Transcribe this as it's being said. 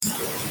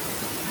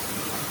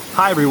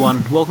Hi,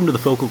 everyone. Welcome to the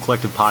Focal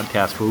Collective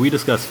podcast, where we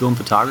discuss film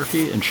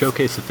photography and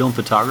showcase the film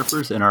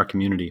photographers in our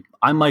community.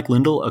 I'm Mike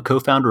Lindell, a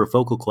co-founder of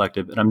Focal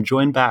Collective, and I'm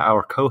joined by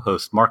our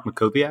co-hosts, Mark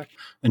Makoviak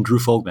and Drew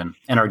Fogman,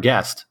 and our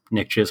guest,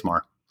 Nick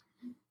Chismar.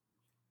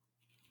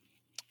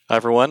 Hi,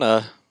 everyone.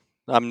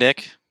 I'm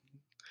Nick.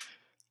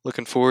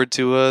 Looking forward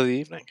to the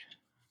evening.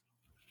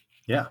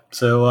 Yeah.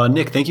 So,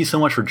 Nick, thank you so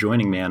much for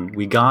joining, man.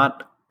 We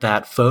got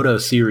that photo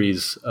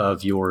series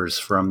of yours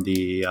from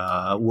the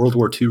World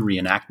War II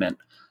reenactment,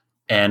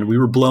 and we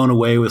were blown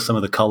away with some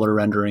of the color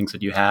renderings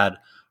that you had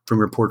from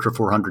your Portra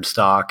 400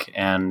 stock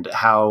and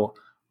how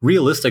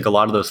realistic a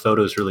lot of those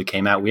photos really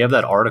came out. We have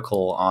that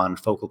article on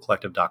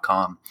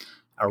focalcollective.com,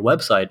 our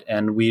website,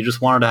 and we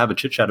just wanted to have a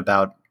chit chat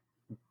about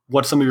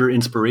what some of your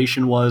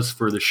inspiration was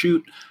for the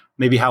shoot,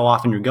 maybe how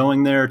often you're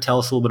going there. Tell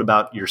us a little bit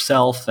about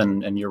yourself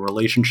and your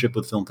relationship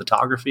with film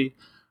photography.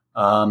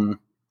 We'd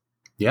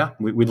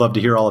love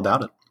to hear all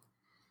about it.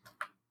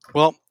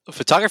 Well,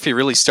 photography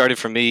really started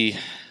for me.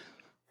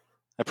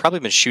 I've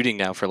probably been shooting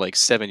now for like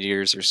 7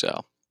 years or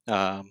so.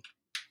 Kind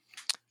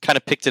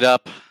of picked it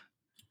up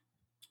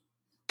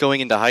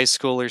going into high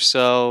school or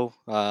so,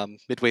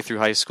 midway through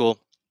high school.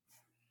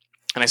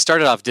 And I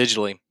started off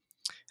digitally.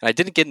 And I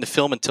didn't get into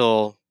film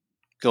until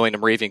going to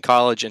Moravian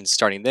College and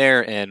starting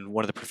there. And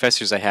one of the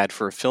professors I had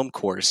for a film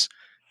course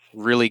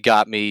really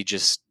got me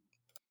just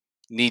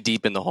knee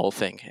deep in the whole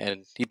thing.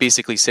 And he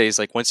basically says,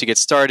 like, once you get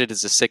started,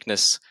 it's a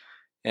sickness.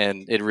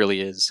 And it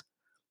really is.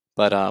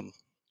 But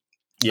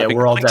yeah,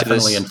 we're all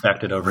definitely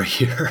infected over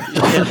here.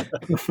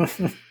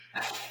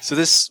 So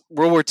this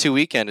World War II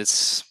weekend,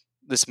 it's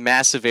this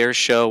massive air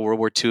show, World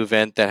War II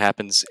event that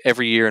happens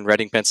every year in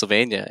Reading,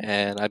 Pennsylvania.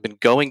 And I've been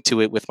going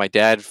to it with my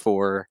dad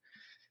for,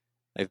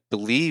 I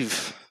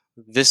believe,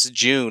 this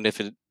June.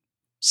 If it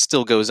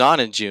still goes on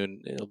in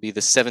June, it'll be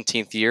the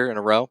 17th year in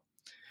a row.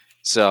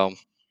 So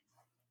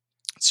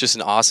it's just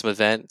an awesome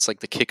event. It's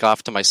like the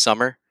kickoff to my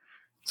summer.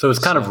 So it's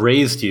kind of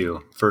raised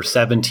you for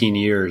 17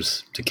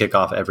 years to kick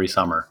off every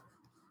summer.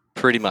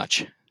 Pretty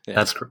much.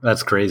 Yeah.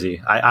 That's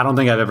crazy. I don't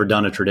think I've ever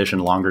done a tradition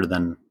longer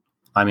than,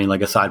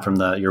 aside from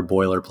your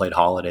boilerplate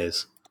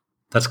holidays.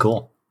 That's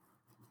cool.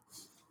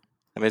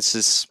 I mean,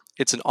 it's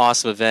an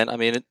awesome event. I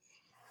mean,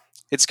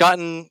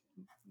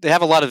 they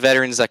have a lot of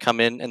veterans that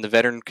come in, and the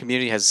veteran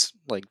community has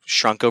like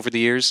shrunk over the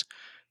years.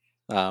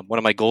 One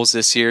of my goals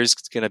this year is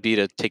going to be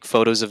to take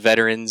photos of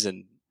veterans,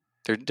 and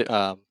they're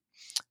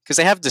because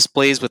they have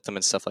displays with them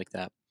and stuff like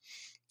that.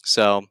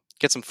 So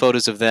get some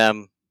photos of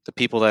them, the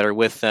people that are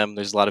with them.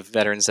 There's a lot of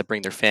veterans that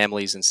bring their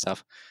families and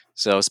stuff.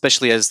 So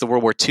especially as the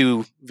World War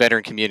II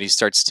veteran community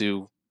starts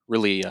to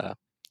really,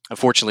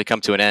 unfortunately,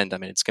 come to an end, I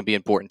mean, it's going to be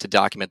important to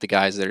document the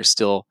guys that are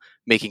still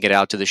making it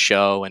out to the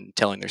show and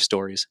telling their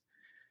stories.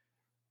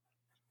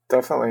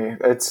 Definitely.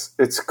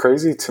 It's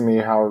crazy to me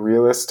how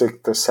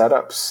realistic the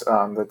setups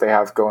that they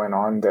have going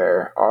on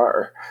there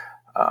are.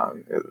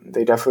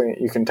 They definitely,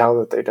 you can tell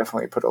that they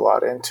definitely put a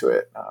lot into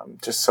it.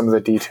 Just some of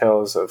the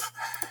details of,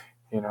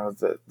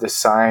 the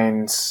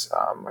signs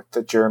with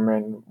the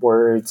German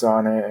words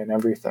on it and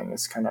everything.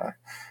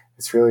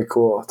 It's really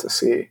cool to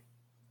see.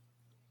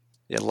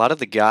 Yeah, a lot of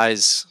the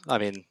guys, I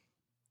mean,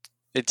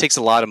 it takes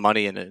a lot of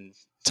money and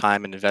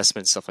time and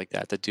investment and stuff like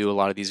that to do a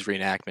lot of these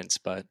reenactments,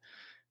 but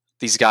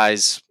these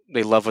guys,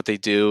 they love what they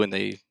do, and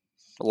a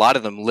lot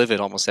of them live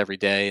it almost every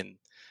day. And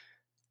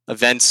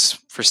events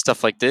for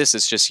stuff like this,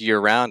 it's just year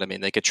round. I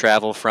mean, they could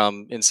travel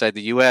from inside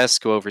the US,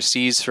 go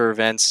overseas for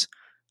events.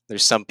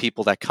 There's some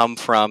people that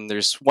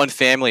there's one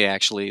family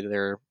actually,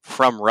 they're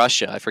from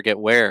Russia, I forget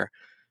where,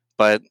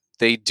 but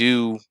they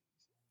do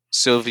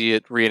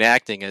Soviet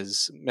reenacting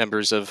as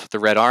members of the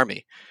Red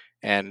Army.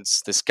 And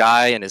it's this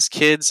guy and his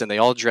kids, and they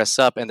all dress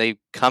up, and they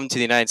come to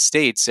the United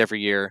States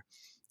every year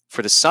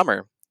for the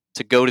summer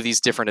to go to these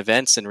different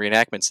events and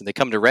reenactments. And they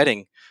come to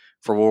Reading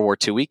for World War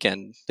II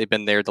weekend. They've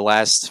been there the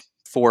last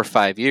 4 or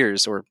 5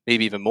 years, or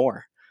maybe even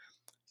more.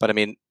 But I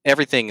mean,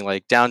 everything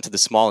like down to the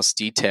smallest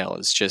detail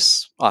is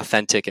just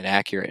authentic and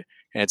accurate.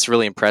 And it's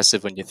really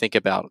impressive when you think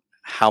about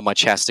how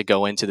much has to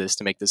go into this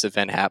to make this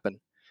event happen,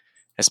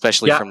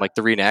 especially from like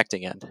the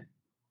reenacting end.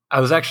 I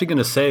was actually going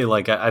to say,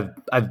 like,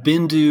 I've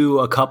been to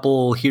a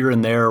couple here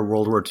and there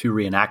World War II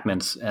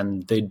reenactments,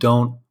 and they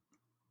don't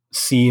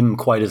seem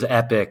quite as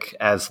epic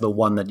as the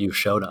one that you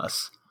showed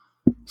us.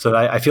 So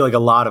I feel like a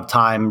lot of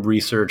time,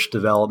 research,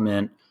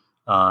 development,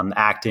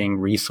 acting,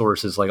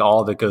 resources, like all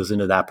of it goes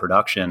into that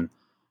production.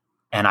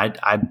 And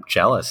I'm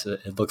jealous.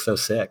 It looks so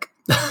sick.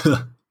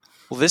 Well,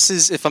 this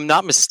is, if I'm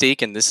not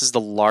mistaken, this is the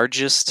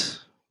largest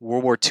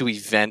World War II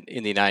event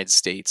in the United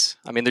States.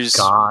 I mean, there's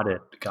got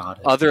it.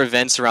 Other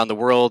events around the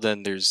world,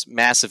 and there's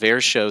massive air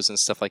shows and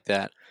stuff like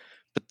that.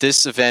 But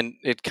this event,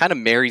 it kind of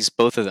marries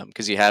both of them,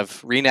 because you have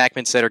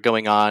reenactments that are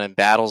going on and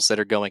battles that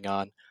are going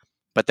on.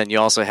 But then you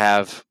also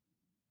have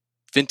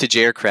vintage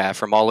aircraft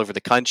from all over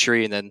the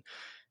country. And then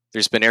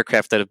there's been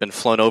aircraft that have been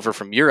flown over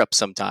from Europe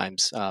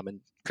sometimes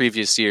in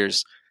previous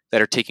years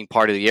that are taking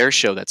part of the air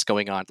show that's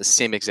going on at the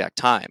same exact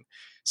time.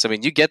 So, I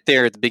mean, you get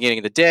there at the beginning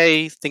of the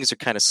day, things are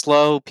kind of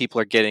slow. People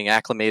are getting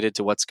acclimated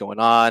to what's going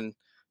on.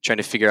 trying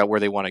to figure out where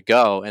they want to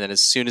go. And then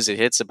as soon as it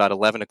hits about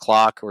 11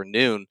 o'clock or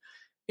noon,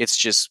 it's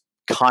just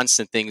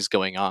constant things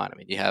going on. I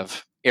mean, you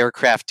have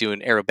aircraft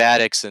doing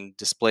aerobatics and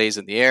displays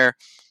in the air,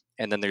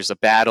 and then there's a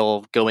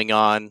battle going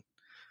on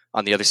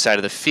the other side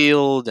of the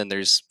field, and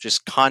there's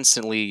just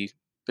constantly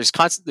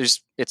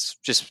it's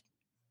just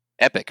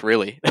epic,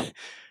 really.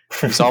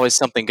 There's always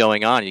something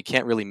going on. You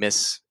can't really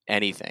miss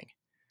anything.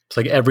 It's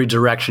like every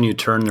direction you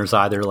turn, there's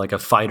either like a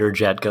fighter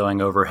jet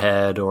going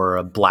overhead or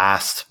a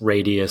blast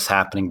radius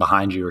happening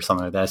behind you or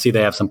something like that. I see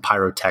they have some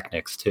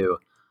pyrotechnics too.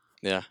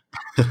 Yeah.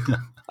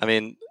 I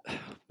mean,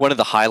 one of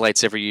the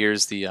highlights every year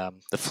is the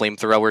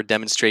flamethrower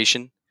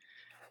demonstration.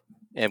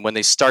 And when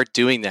they start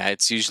doing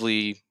that, there's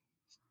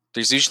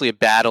usually a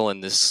battle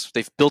in this.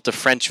 They've built a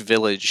French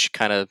village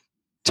kind of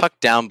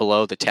tucked down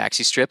below the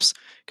taxi strips,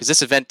 because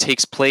this event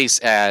takes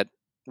place at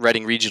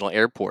Reading Regional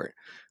Airport,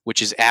 which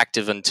is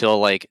active until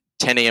like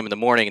 10 a.m. in the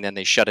morning, and then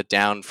they shut it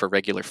down for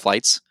regular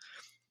flights.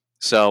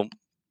 So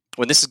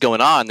when this is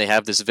going on, they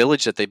have this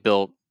village that they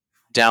built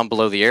down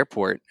below the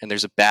airport, and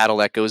there's a battle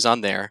that goes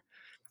on there.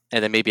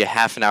 And then maybe a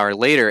half an hour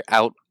later,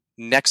 out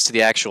next to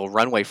the actual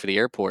runway for the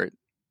airport,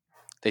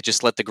 they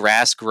just let the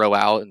grass grow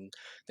out, and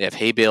they have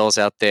hay bales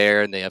out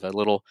there, and they have a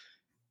little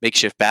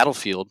makeshift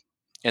battlefield,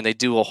 and they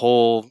do a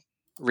whole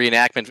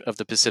reenactment of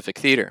the Pacific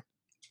Theater.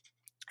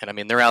 And I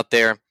mean, they're out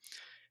there,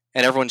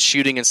 and everyone's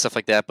shooting and stuff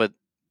like that, but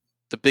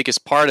the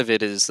biggest part of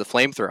it is the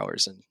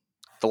flamethrowers. And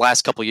the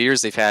last couple of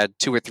years, they've had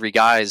 2 or 3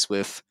 guys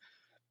with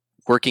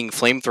working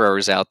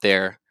flamethrowers out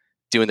there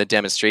doing the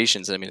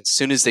demonstrations. I mean, as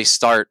soon as they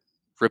start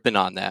ripping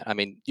on that, I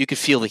mean, you could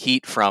feel the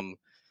heat from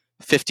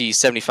 50,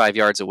 75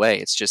 yards away.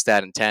 It's just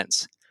that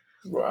intense.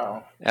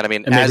 Wow. And I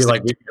mean, and maybe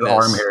like your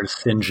arm hair is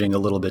singeing a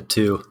little bit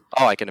too.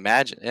 Oh, I can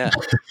imagine. Yeah.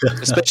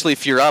 Especially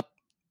if you're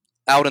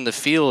out in the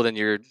field and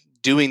you're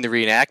doing the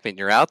reenactment,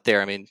 you're out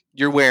there. I mean,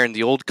 you're wearing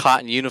the old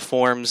cotton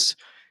uniforms,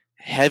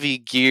 heavy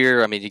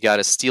gear. I mean, you got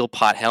a steel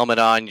pot helmet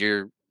on.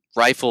 Your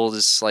rifle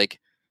is like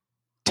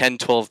 10,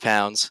 12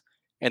 pounds.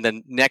 And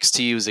then next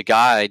to you is a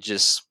guy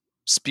just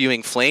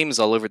spewing flames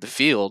all over the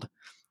field.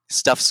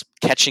 Stuff's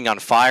catching on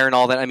fire and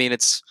all that. I mean,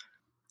 it's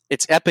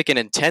epic and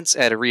intense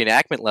at a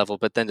reenactment level,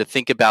 but then to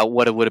think about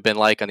what it would have been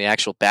like on the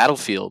actual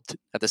battlefield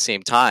at the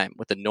same time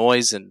with the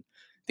noise and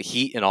the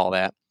heat and all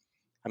that.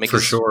 I mean,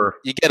 for sure,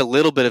 you get a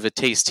little bit of a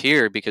taste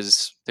here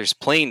because there's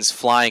planes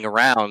flying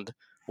around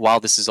while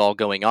this is all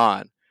going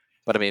on.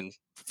 But I mean,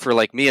 for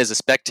like me as a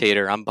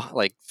spectator, I'm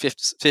like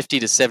 50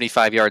 to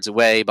 75 yards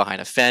away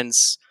behind a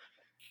fence,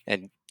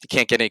 and you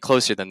can't get any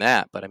closer than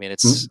that. But I mean,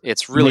 it's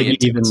really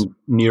maybe intense. Even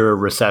near a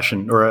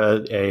recession or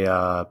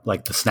a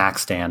like the snack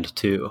stand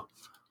too.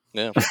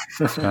 Yeah.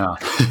 Yeah.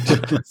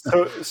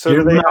 So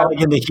you're do they not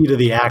in the heat of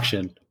the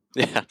action.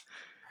 Yeah.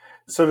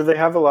 So do they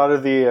have a lot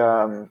of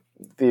the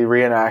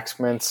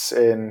reenactments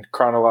in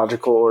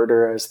chronological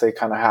order as they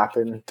kind of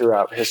happen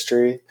throughout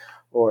history,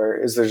 or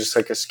is there just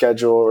like a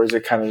schedule, or is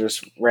it kind of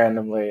just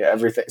randomly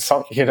everything?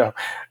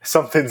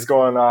 Something's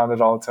going on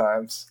at all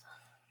times.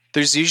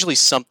 There's usually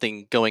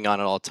something going on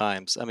at all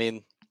times. I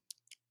mean,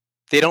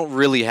 they don't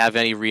really have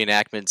any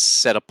reenactments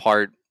set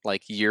apart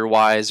like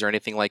year-wise or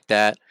anything like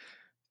that,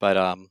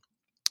 but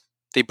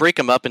they break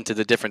them up into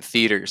the different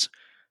theaters.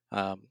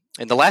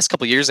 In the last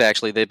couple of years,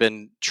 actually, they've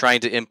been trying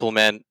to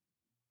implement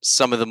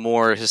some of the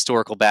more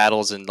historical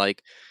battles and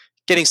like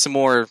getting some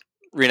more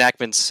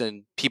reenactments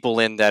and people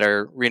in that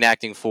are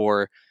reenacting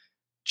for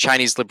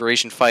Chinese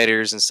liberation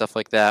fighters and stuff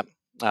like that.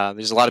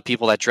 There's a lot of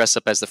people that dress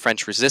up as the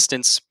French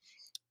Resistance.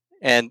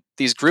 And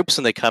these groups,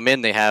 when they come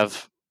in, they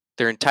have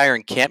their entire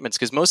encampments,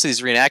 because most of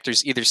these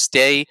reenactors either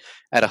stay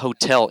at a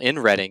hotel in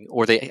Reading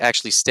or they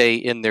actually stay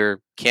in their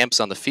camps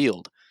on the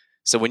field.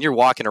 So when you're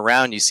walking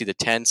around, you see the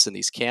tents and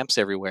these camps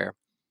everywhere.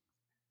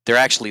 They're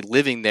actually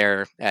living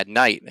there at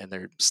night, and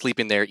they're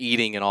sleeping there,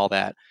 eating and all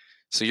that.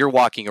 So you're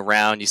walking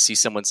around, you see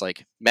someone's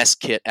like mess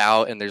kit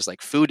out and there's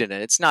like food in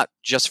it. It's not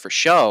just for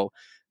show.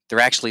 They're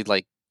actually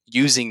like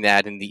using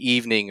that in the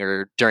evening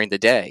or during the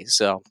day.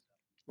 So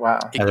wow.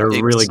 Yeah, they're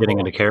really getting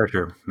into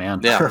character, man.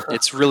 Yeah,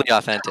 it's really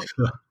authentic.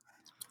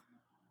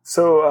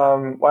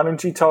 So why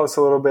don't you tell us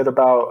a little bit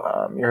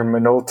about your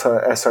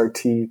Minolta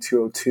SRT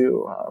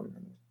 202?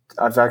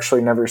 I've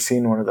actually never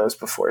seen one of those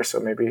before, so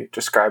maybe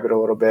describe it a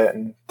little bit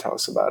and tell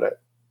us about it.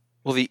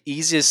 Well, the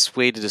easiest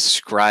way to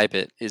describe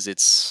it is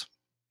it's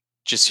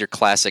just your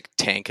classic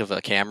tank of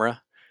a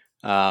camera.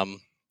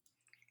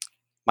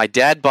 My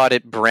dad bought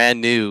it brand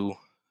new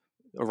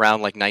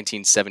around like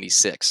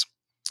 1976.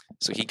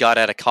 So he got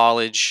out of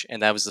college,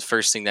 and that was the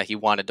first thing that he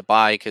wanted to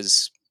buy,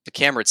 because the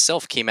camera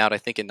itself came out, I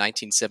think, in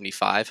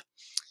 1975.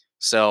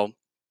 So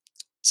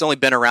it's only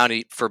been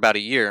around for about a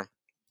year.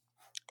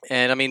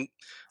 And I mean,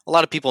 a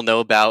lot of people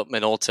know about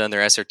Minolta and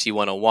their SRT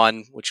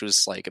 101, which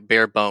was like a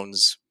bare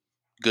bones,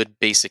 good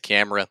basic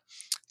camera.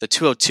 The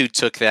 202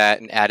 took that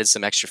and added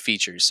some extra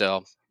features.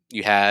 So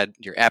you had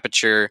your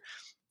aperture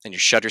and your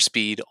shutter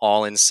speed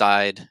all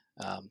inside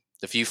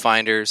the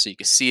viewfinder, so you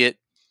can see it.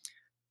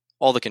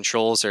 All the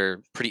controls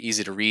are pretty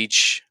easy to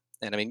reach.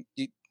 And I mean,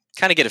 you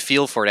kind of get a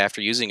feel for it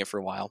after using it for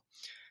a while.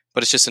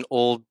 But it's just an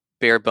old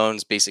bare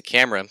bones basic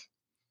camera,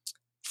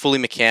 fully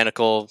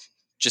mechanical,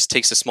 just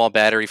takes a small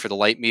battery for the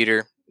light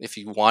meter if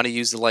you want to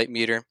use the light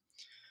meter.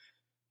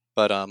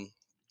 But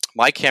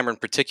my camera in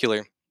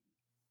particular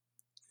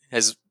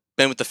has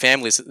been with the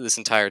family this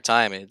entire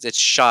time. It's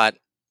shot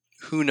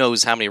who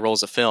knows how many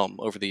rolls of film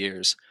over the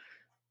years.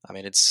 I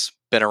mean, it's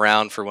been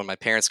around for when my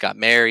parents got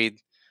married,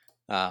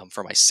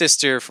 for my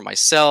sister, for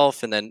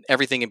myself, and then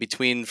everything in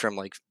between from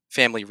like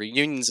family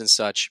reunions and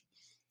such.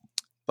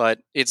 But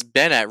it's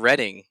been at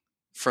Reading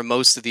for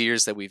most of the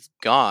years that we've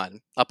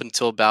gone, up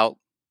until about,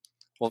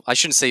 well, I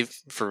shouldn't say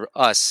for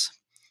us,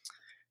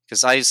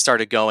 because I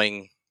started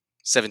going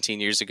 17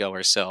 years ago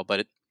or so,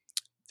 but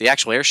the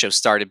actual air show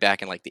started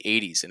back in like the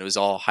 80s, and it was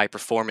all high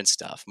performance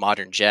stuff,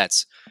 modern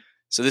jets.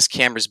 So this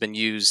camera's been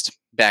used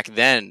back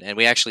then, and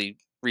we actually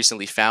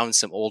recently found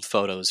some old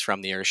photos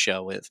from the air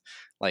show with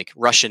like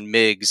Russian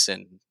MiGs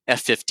and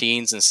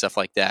F-15s and stuff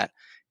like that.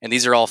 And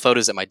these are all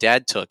photos that my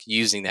dad took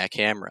using that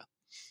camera.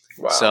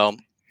 Wow. So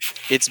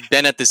it's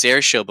been at this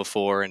air show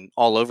before and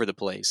all over the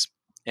place.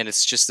 And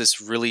it's just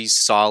this really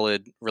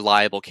solid,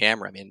 reliable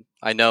camera. I mean,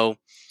 I know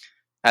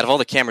out of all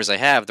the cameras I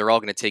have, they're all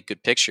going to take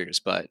good pictures,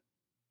 but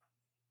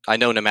I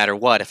know no matter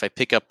what, if I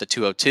pick up the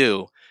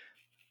 202,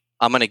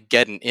 I'm going to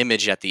get an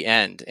image at the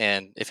end.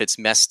 And if it's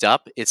messed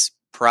up, it's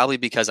probably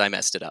because I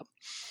messed it up.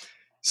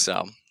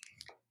 So,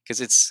 because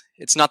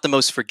it's not the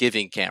most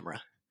forgiving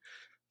camera,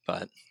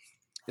 but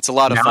it's a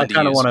lot of fun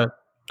to use.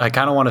 I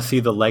kind of want to see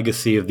the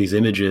legacy of these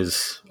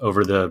images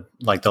over the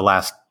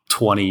last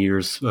 20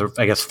 years, or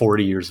I guess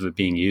 40 years of it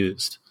being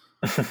used.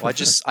 Well, I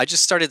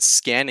just started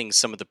scanning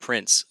some of the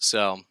prints,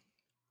 so.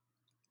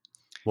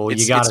 Well,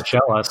 you got to show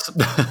us.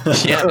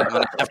 Yeah, I'm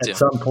gonna have to at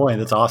some point.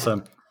 That's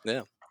awesome.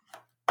 Yeah.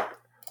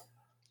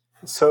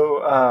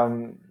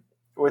 So,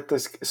 with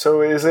this,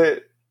 so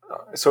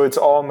it's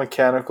all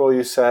mechanical,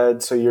 you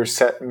said. So you're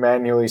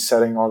manually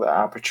setting all the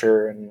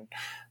aperture and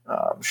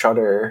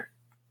shutter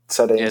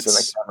settings in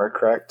the camera,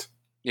 correct?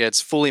 Yeah,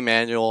 it's fully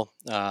manual.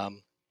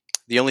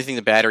 The only thing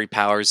the battery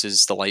powers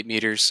is the light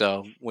meter.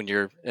 So when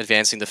you're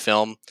advancing the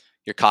film,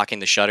 you're cocking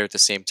the shutter at the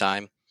same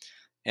time,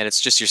 and it's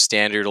just your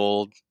standard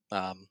old,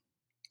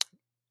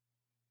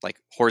 like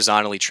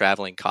horizontally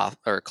traveling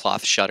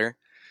cloth shutter.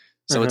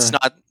 So it's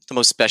not the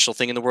most special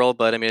thing in the world,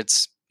 but I mean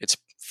it's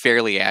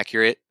fairly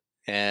accurate,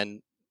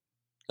 and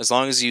as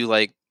long as you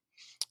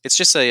it's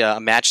just a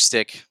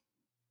matchstick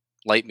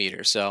light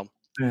meter. So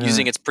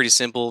using it's pretty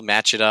simple.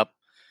 Match it up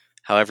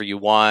however you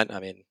want. I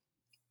mean,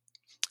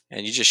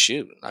 and you just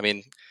shoot. I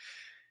mean,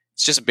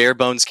 it's just a bare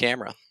bones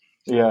camera.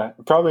 Yeah,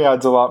 it probably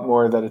adds a lot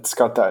more that it's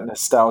got that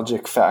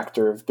nostalgic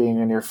factor of being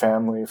in your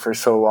family for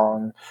so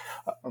long.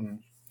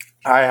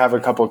 I have a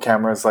couple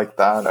cameras like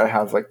that. I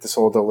have like this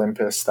old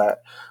Olympus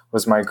that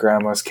was my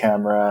grandma's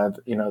camera,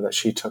 that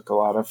she took a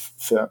lot of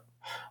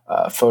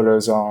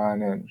photos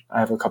on, and I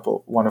have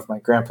one of my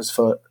grandpa's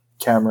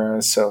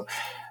cameras. So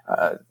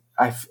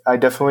I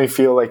definitely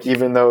feel like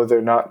even though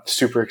they're not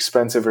super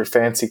expensive or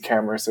fancy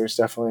cameras, there's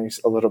definitely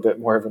a little bit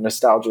more of a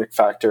nostalgic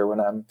factor when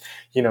I'm,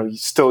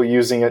 still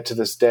using it to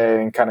this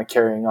day and kind of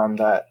carrying on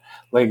that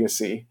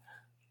legacy.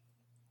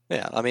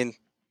 Yeah, I mean,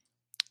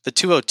 the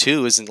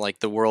 202 isn't like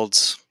the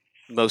world's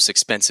most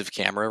expensive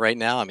camera right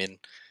now. I mean,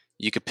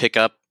 you could pick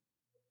up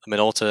a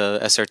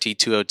Minolta SRT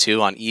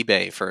 202 on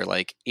eBay for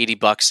like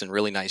 $80 in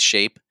really nice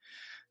shape.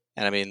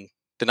 And I mean,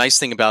 the nice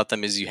thing about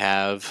them is you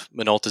have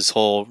Minolta's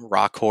whole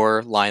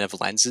Rockcore line of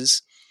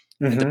lenses.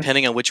 And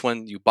depending on which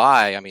one you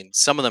buy, I mean,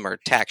 some of them are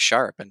tack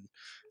sharp. And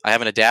I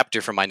have an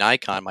adapter for my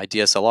Nikon, my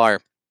DSLR,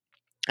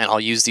 and I'll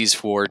use these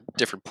for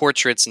different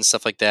portraits and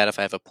stuff like that if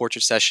I have a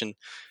portrait session.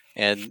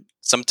 And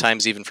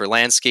sometimes even for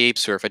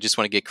landscapes, or if I just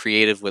want to get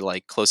creative with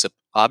like close-up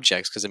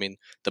objects, because I mean,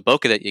 the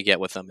bokeh that you get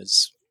with them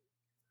is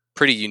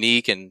pretty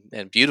unique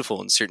and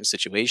beautiful in certain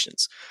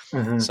situations.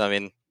 So I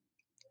mean,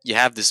 you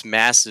have this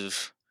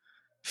massive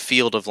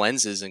field of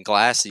lenses and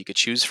glass that you could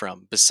choose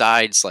from,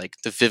 besides like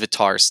the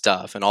Vivitar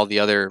stuff and all the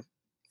other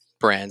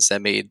brands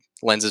that made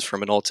lenses for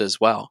Minolta as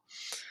well.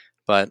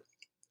 But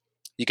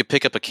you could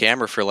pick up a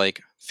camera for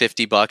like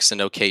 $50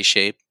 in okay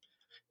shape,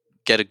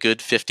 get a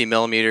good 50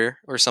 millimeter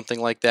or something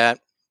like that,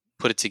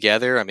 put it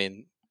together. I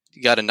mean,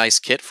 you got a nice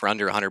kit for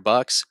under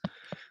 $100.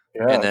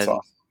 Yeah, and then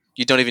awesome.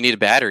 You don't even need a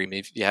battery. Maybe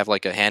if you have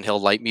like a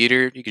handheld light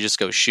meter, you could just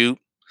go shoot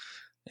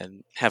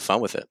and have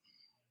fun with it.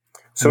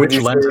 So which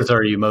lenses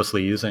are you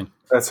mostly using?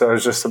 That's what I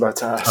was just about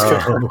to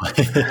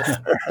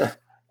ask.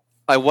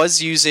 I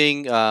was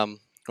using, when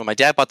my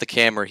dad bought the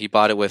camera, he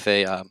bought it with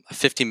a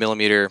 50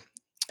 millimeter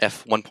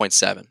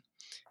f1.7.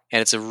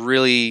 And it's a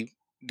really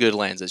good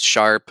lens. It's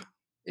sharp.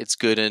 It's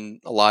good in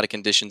a lot of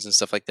conditions and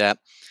stuff like that.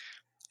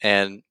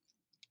 And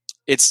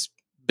it's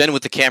been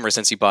with the camera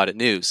since he bought it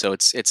new. So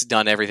it's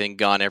done everything,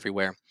 gone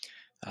everywhere.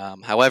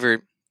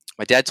 However,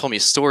 my dad told me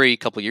a story a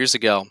couple years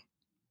ago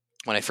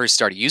when I first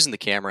started using the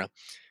camera,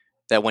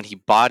 that when he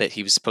bought it,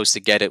 he was supposed to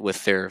get it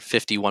with their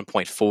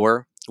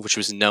 51.4, which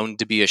was known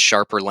to be a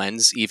sharper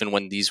lens, even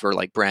when these were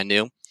like brand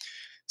new.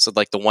 So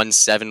like the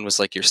 1.7 was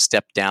like your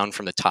step down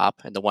from the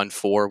top, and the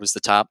 1.4 was the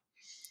top.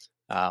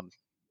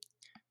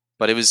 But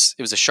but it was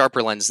a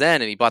sharper lens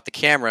then, and he bought the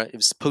camera. It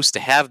was supposed to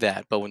have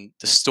that, but when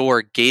the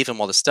store gave him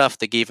all the stuff,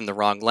 they gave him the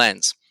wrong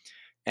lens,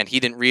 and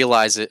he didn't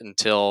realize it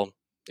until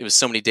it was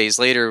so many days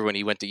later when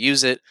he went to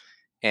use it,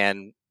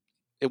 and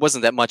it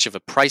wasn't that much of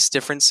a price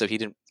difference, so he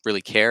didn't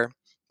really care,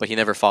 but he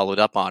never followed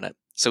up on it.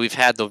 So we've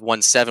had the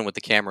 1.7 with the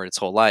camera its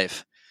whole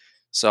life.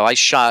 So I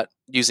shot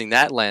using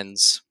that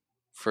lens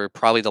for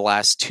probably the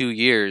last 2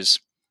 years,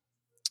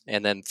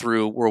 and then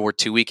through World War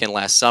II weekend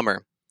last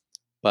summer.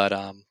 But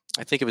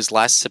I think it was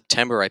last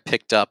September I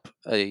picked up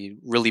a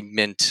really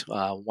mint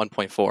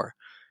 1.4,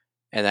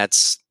 and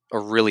that's a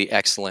really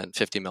excellent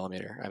 50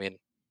 millimeter. I mean,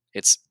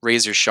 it's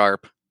razor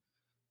sharp,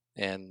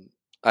 and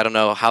I don't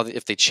know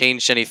if they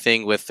changed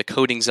anything with the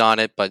coatings on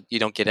it, but you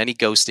don't get any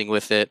ghosting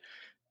with it.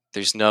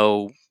 There's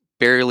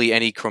barely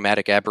any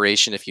chromatic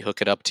aberration if you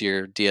hook it up to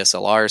your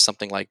DSLR or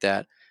something like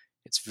that.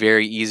 It's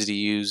very easy to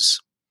use.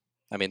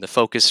 I mean, the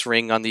focus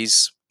ring on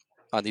these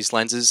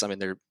lenses, I mean,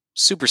 they're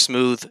super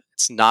smooth.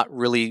 It's not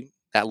really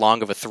that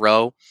long of a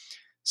throw,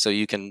 so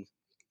you can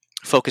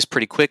focus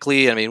pretty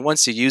quickly. I mean,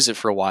 once you use it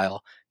for a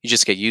while, you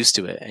just get used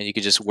to it, and you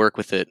can just work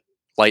with it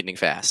lightning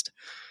fast.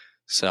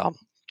 So,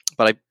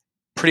 but I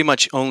pretty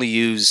much only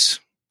use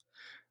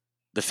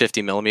the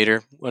 50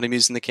 millimeter when I'm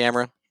using the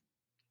camera.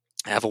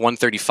 I have a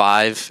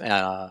 135,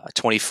 a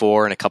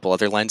 24, and a couple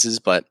other lenses,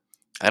 but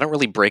I don't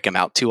really break them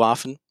out too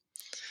often.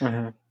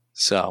 Mm-hmm.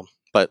 So,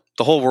 but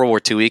the whole World War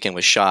II weekend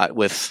was shot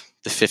with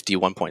the 50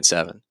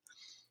 1.7,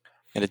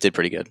 and it did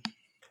pretty good.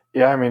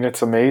 Yeah, I mean,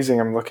 it's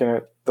amazing. I'm looking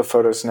at the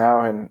photos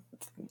now, and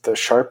the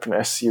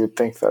sharpness, you would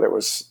think that it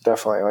was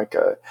definitely like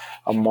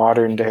a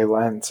modern day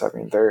lens. I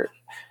mean, they're,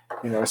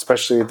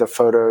 especially the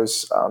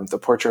photos, the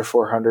Portra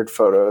 400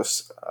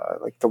 photos,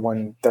 like the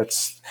one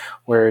that's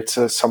where it's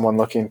someone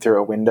looking through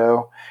a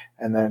window,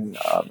 and then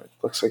it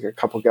looks like a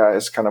couple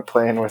guys kind of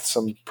playing with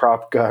some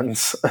prop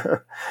guns.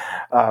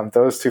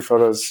 Those two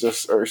photos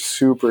just are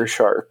super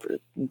sharp.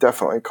 It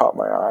definitely caught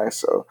my eye.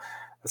 So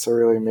that's a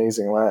really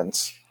amazing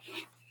lens.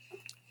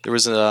 There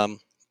was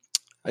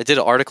I did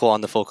an article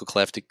on the Focal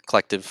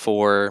Collective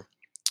for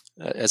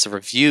as a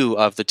review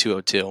of the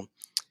 202,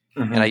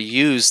 Mm-hmm. and I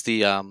used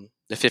the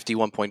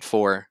 51.4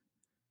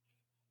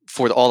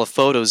 for all the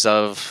photos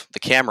of the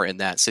camera in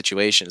that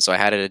situation. So I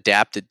had it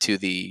adapted to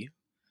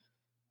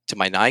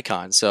my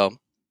Nikon. So,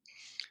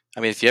 I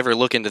mean, if you ever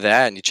look into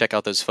that and you check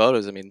out those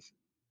photos, I mean,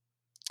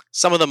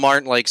 some of them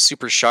aren't like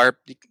super sharp.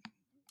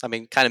 I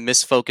mean, kind of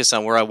misfocus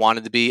on where I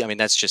wanted to be. I mean,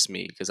 that's just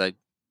me because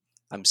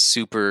I'm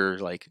super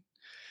like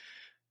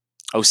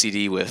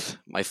OCD with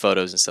my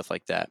photos and stuff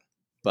like that.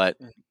 But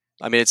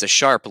I mean, it's a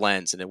sharp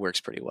lens and it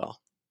works pretty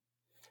well.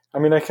 I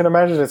mean, I can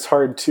imagine it's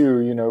hard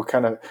too,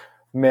 kind of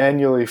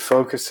manually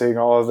focusing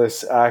all of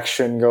this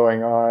action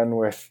going on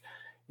with,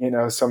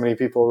 so many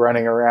people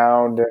running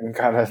around and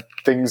kind of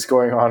things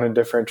going on in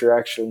different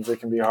directions.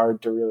 It can be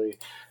hard to really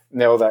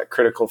nail that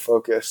critical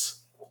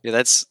focus. Yeah,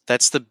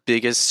 that's the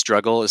biggest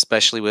struggle,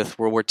 especially with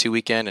World War II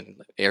weekend and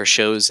air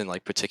shows in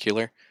like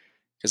particular.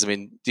 Because I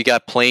mean, you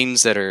got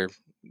planes that are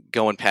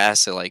going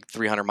past at like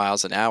 300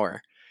 miles an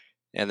hour,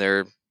 and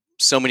they're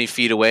so many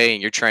feet away,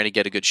 and you're trying to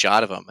get a good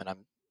shot of them. And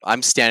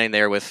I'm standing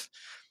there with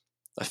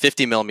a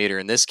 50 millimeter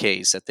in this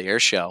case at the air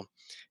show,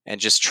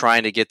 and just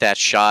trying to get that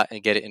shot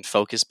and get it in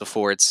focus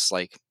before it's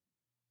like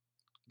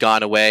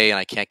gone away and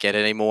I can't get it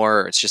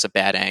anymore, or it's just a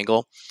bad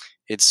angle.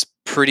 It's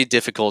pretty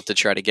difficult to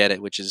try to get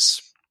it, which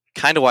is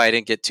kind of why I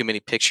didn't get too many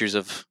pictures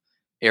of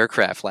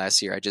aircraft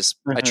last year.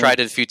 I tried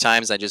it a few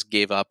times, I just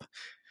gave up.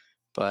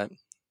 But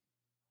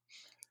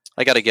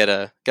I got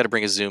to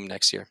bring a zoom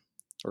next year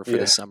or for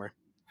this summer.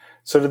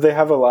 So did they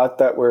have a lot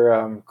that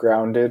were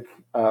grounded,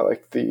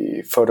 like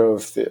the photo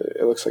of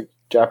it looks like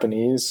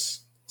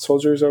Japanese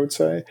soldiers, I would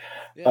say.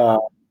 Yeah.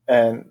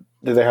 And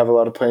did they have a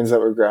lot of planes that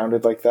were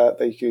grounded like that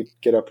you could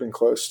get up and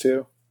close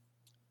to?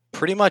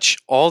 Pretty much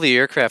all the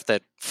aircraft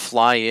that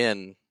fly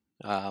in,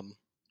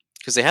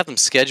 because they have them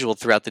scheduled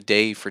throughout the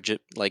day for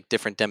like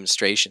different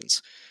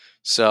demonstrations.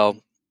 So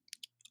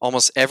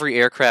almost every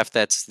aircraft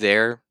that's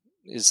there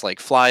is like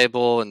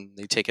flyable, and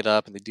they take it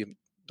up and they do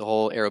the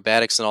whole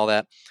aerobatics and all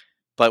that.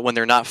 But when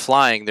they're not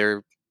flying,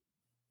 they're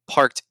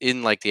parked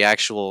in like the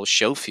actual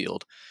show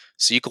field.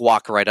 So you can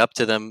walk right up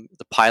to them.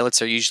 The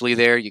pilots are usually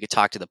there. You can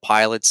talk to the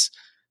pilots.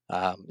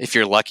 If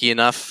you're lucky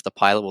enough, the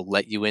pilot will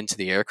let you into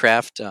the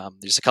aircraft.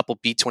 There's a couple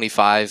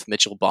B-25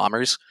 Mitchell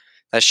bombers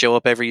that show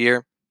up every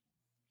year.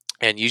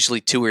 And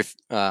usually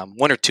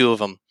one or two of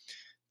them,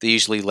 they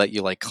usually let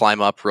you like climb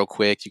up real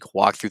quick. You can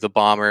walk through the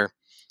bomber.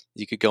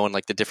 You could go in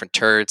like the different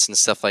turrets and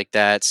stuff like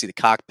that, see the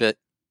cockpit.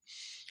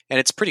 And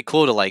it's pretty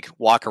cool to like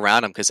walk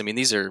around them because, I mean,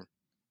 these are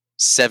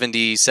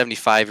 70,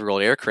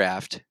 75-year-old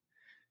aircraft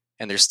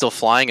and they're still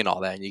flying and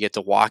all that. And you get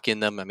to walk in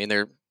them. I mean,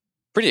 they're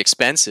pretty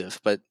expensive,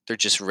 but they're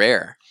just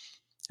rare.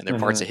 And they're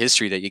parts of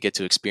history that you get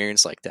to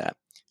experience like that.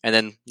 And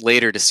then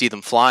later to see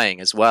them flying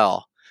as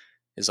well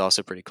is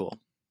also pretty cool.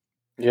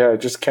 Yeah, I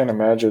just can't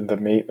imagine the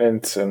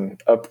maintenance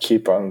and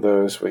upkeep on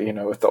those,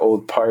 with the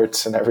old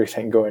parts and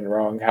everything going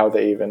wrong, how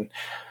they even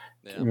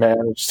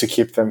manage to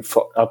keep them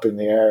up in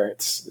the air.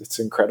 It's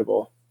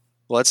incredible.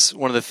 Well, that's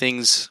one of the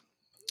things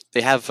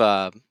they have.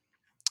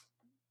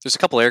 There's a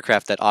couple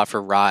aircraft that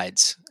offer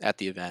rides at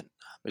the event.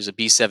 There's a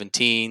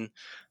B-17,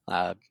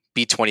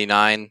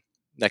 B-29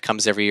 that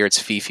comes every year. It's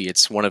Fifi.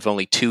 It's one of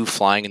only 2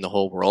 flying in the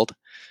whole world.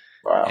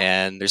 Wow.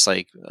 And there's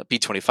like a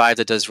B-25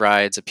 that does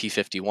rides, a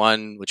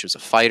P-51, which was a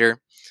fighter.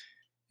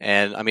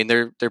 And I mean,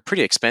 they're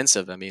pretty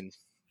expensive. I mean,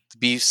 the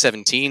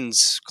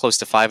B-17's close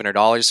to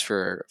 $500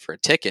 for a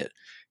ticket,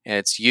 and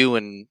it's you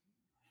and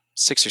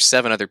 6 or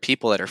 7 other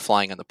people that are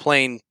flying on the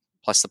plane,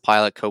 plus the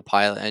pilot,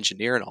 co-pilot,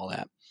 engineer, and all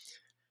that.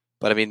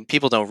 But I mean,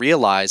 people don't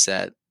realize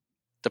that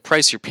the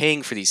price you're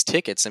paying for these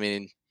tickets, I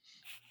mean,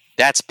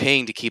 that's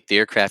paying to keep the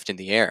aircraft in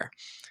the air.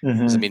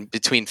 Mm-hmm. I mean,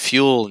 between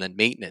fuel and then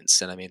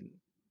maintenance, and I mean,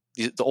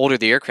 the older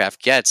the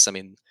aircraft gets, I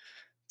mean,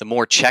 the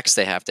more checks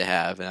they have to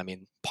have. And I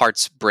mean,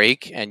 parts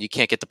break and you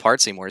can't get the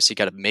parts anymore, so you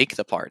got to make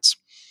the parts.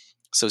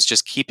 So it's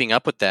just keeping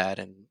up with that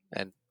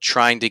and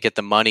trying to get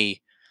the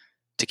money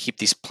to keep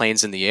these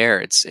planes in the air.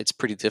 It's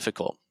pretty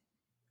difficult.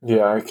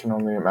 Yeah, I can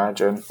only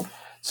imagine.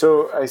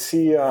 So I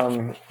see,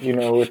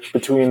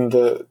 between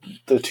the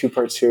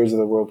 2-part series of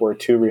the World War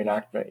II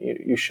reenactment,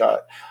 you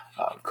shot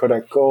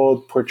Kodak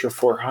Gold, Portra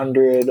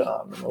 400,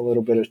 and a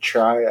little bit of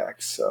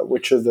Tri-X.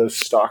 Which of those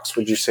stocks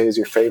would you say is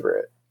your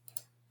favorite?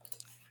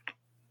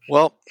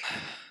 Well,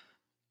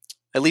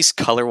 at least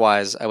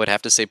color-wise, I would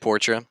have to say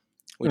Portra,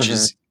 which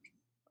is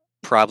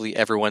probably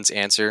everyone's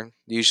answer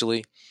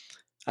usually.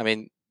 I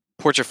mean,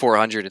 Portra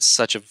 400, it's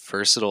such a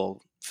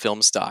versatile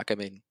film stock. I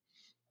mean,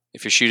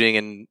 if you're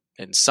shooting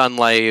in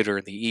sunlight or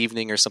in the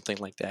evening or something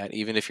like that,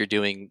 even if you're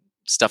doing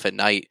stuff at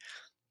night,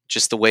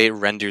 just the way it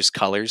renders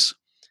colors,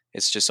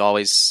 it's just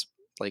always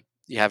like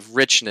you have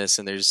richness,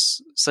 and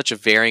there's such a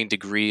varying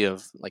degree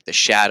of like the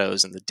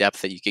shadows and the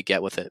depth that you could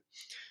get with it,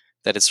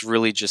 that it's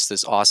really just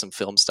this awesome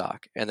film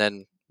stock. And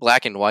then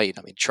black and white,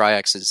 I mean,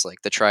 Tri-X is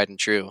like the tried and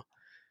true.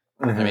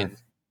 I mean,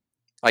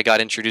 I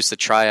got introduced to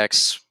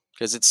Tri-X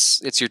because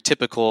it's your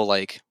typical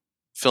like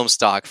film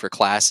stock for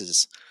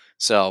classes.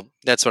 So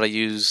that's what I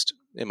used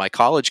in my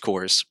college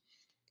course,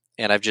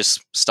 and I've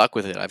just stuck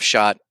with it. I've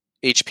shot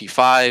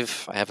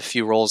HP5. I have a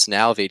few rolls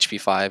now of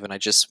HP5, and I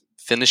just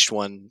finished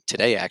one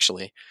today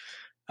actually.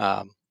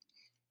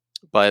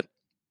 But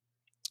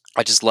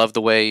I just love the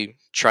way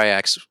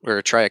Tri-X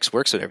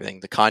works with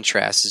everything. The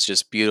contrast is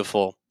just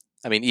beautiful.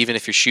 I mean, even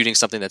if you're shooting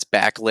something that's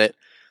backlit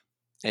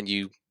and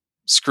you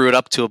screw it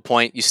up to a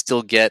point, you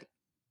still get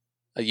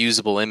a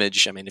usable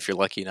image. I mean, if you're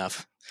lucky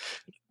enough.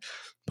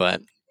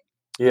 But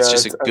yeah, it's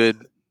just it's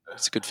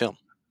a good film.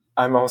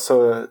 I'm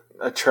also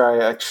a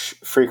Tri-X,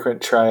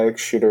 frequent Tri-X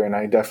shooter, and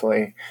I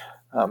definitely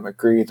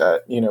agree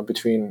that,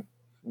 between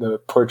the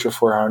Portra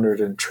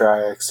 400 and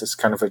Tri-X, it's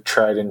kind of a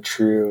tried and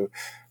true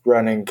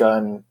run and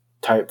gun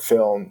type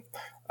film.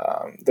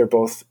 They're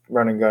both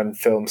run and gun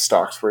film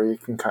stocks where you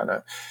can kind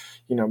of,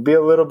 be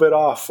a little bit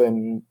off,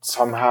 and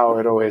somehow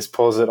it always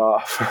pulls it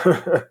off.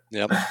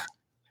 Yep. Yeah,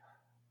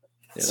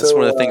 that's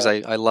one of the things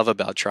I love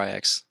about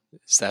Tri-X.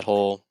 Is that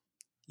whole,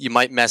 you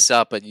might mess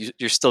up, but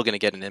you're still going to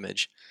get an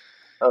image.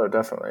 Oh,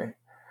 definitely.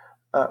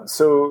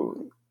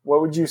 So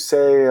what would you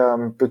say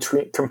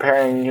between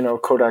comparing,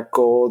 Kodak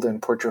Gold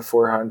and Portra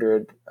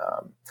 400?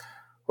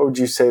 What would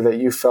you say that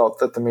you felt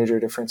that the major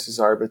differences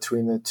are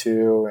between the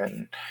two?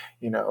 And,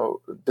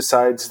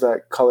 besides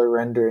that color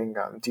rendering,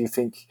 do you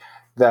think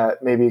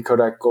that maybe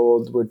Kodak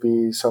Gold would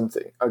be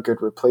a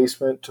good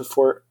replacement to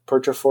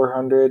Portra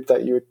 400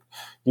 that you would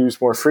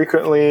use more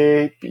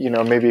frequently,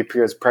 maybe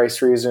because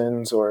price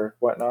reasons or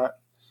whatnot?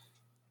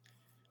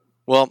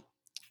 Well,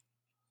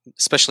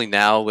 especially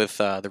now with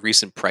the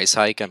recent price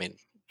hike, I mean,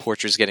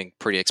 Portra's getting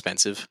pretty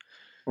expensive.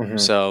 Mm-hmm.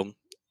 So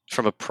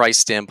from a price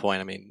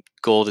standpoint, I mean,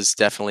 Gold is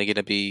definitely going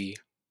to be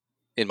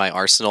in my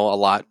arsenal a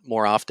lot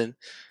more often.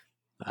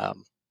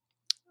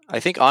 I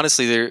think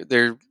honestly,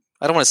 they're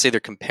I don't want to say they're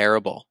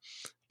comparable,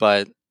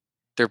 but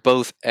they're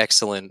both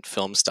excellent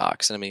film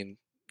stocks. And I mean,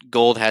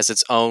 Gold has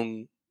its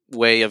own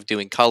way of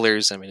doing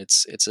colors. I mean,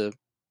 it's a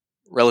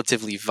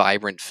relatively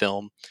vibrant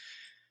film,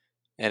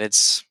 and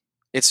it's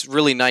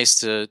really nice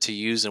to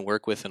use and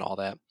work with and all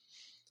that.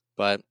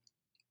 But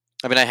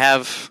I mean, I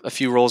have a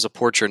few rolls of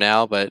Portra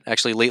now, but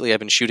actually lately I've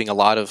been shooting a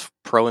lot of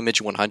Pro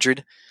Image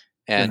 100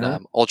 and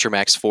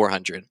Ultramax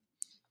 400.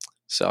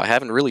 So I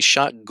haven't really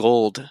shot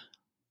Gold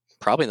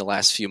probably in the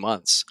last few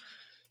months.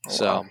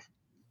 So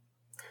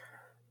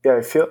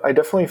yeah, I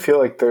definitely feel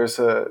like there's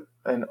an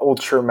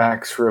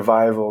Ultramax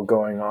revival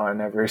going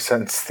on ever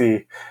since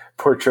the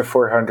Portra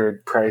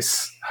 400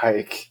 price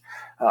hike.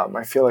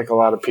 I feel like a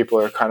lot of people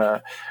are kind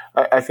of,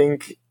 I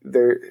think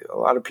a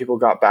lot of people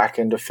got back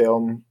into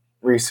film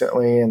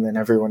recently, and then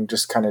everyone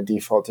just kind of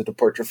defaulted to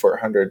Portra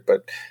 400,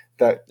 but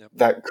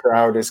that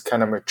crowd is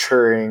kind of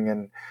maturing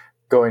and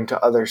going to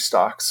other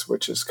stocks,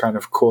 which is kind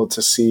of cool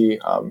to see,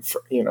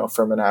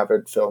 from an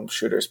avid film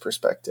shooter's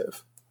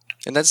perspective.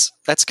 And that's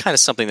kind of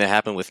something that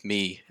happened with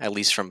me, at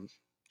least from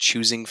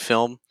choosing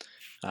film.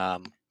 I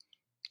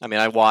mean,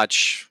 I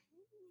watch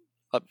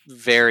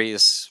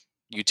various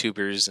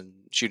YouTubers and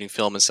shooting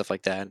film and stuff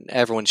like that, and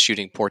everyone's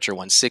shooting Portra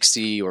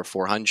 160 or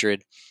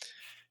 400.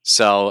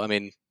 So, I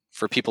mean,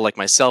 for people like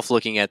myself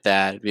looking at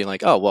that, being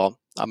like, oh, well,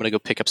 I'm going to go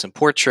pick up some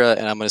Portra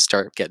and I'm going to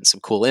start getting some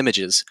cool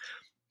images.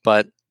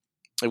 But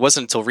it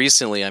wasn't until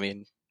recently, I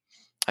mean,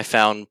 I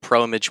found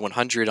Pro Image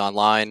 100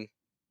 online,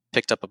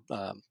 picked up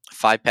a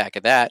 5-pack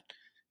of that,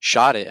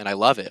 shot it, and I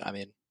love it. I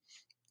mean,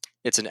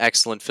 it's an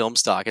excellent film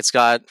stock. It's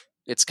kind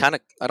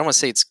of, I don't want to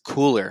say it's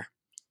cooler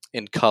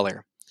in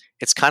color.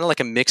 It's kind of like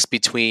a mix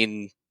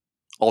between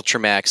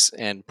Ultramax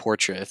and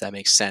Portra, if that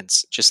makes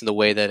sense, just in the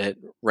way that it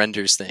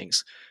renders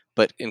things,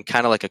 but in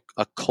kind of like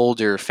a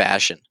colder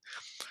fashion.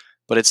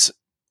 But it's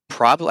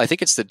probably, I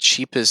think it's the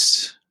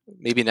cheapest,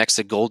 maybe next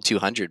to Gold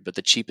 200, but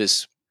the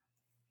cheapest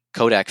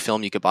Kodak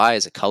film you could buy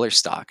is a color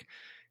stock.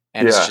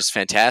 And it's just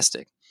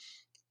fantastic.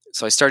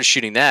 So I started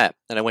shooting that,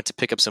 and I went to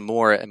pick up some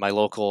more at my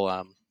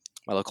local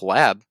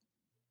lab.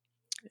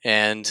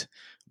 And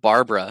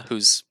Barbara,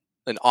 who's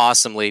an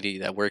awesome lady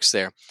that works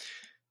there,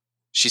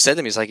 she said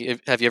to me, "It's like,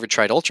 have you ever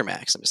tried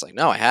Ultramax?" I'm just like,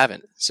 "No, I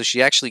haven't." So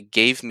she actually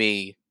gave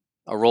me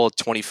a roll of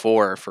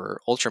 24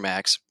 for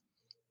Ultramax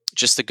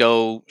just to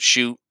go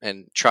shoot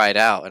and try it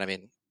out. And I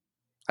mean,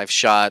 I've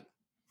shot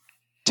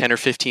 10 or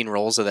 15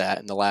 rolls of that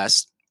in the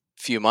last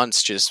few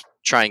months, just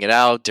trying it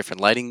out,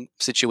 different lighting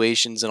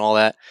situations and all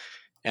that.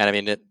 And I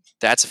mean,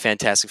 that's a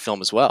fantastic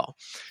film as well.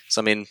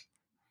 So, I mean,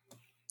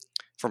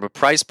 from a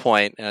price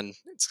point, and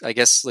it's, I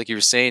guess, like you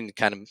were saying,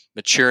 kind of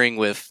maturing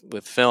with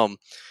film,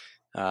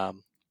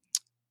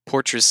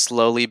 Portrait's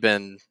slowly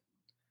been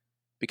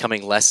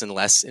becoming less and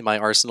less in my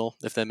arsenal,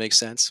 if that makes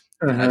sense.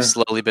 Mm-hmm. And I've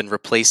slowly been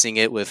replacing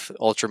it with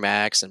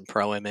Ultramax and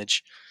Pro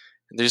Image.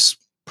 And there's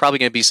probably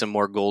going to be some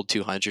more Gold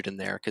 200 in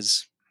there,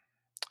 because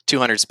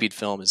 200 speed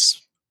film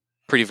is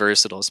pretty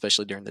versatile,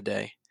 especially during the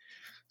day.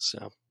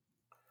 So,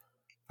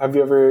 have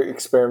you ever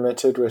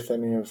experimented with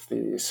any of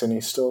the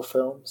Cine Still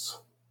films?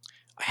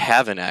 I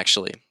haven't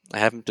actually. I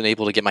haven't been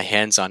able to get my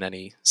hands on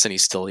any Cine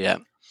Still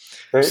yet.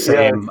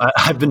 Same. Yeah.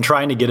 I've been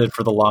trying to get it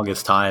for the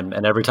longest time,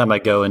 and every time I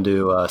go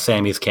into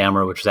Sammy's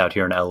camera, which is out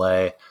here in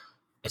LA,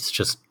 it's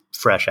just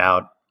fresh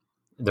out.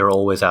 They're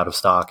always out of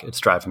stock.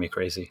 It's driving me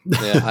crazy.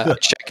 Yeah, I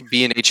check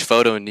B&H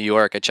Photo in New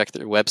York. I check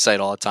their website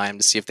all the time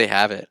to see if they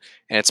have it,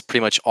 and it's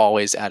pretty much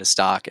always out of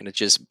stock, and it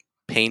just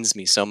pains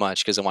me so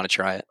much because I want to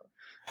try it.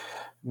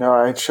 No,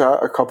 I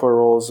shot a couple of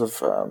rolls of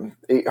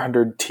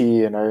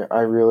 800T, and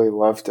I really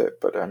loved it.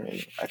 But I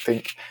mean, I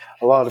think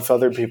a lot of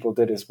other people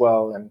did as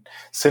well. And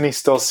Cine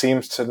still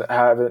seems to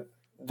have it.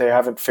 They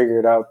haven't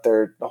figured out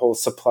the whole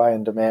supply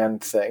and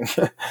demand thing,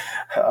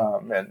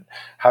 and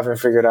haven't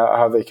figured out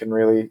how they can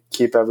really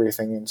keep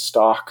everything in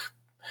stock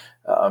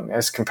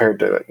as compared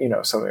to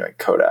something like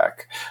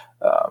Kodak.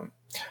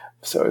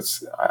 So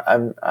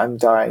I'm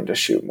dying to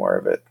shoot more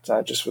of it.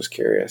 I just was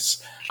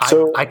curious.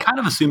 So I kind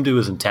of assumed it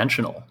was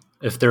intentional.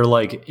 If they're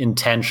like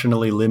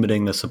intentionally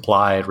limiting the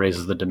supply, it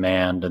raises the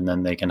demand, and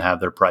then they can have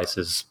their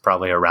prices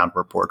probably around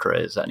where Portra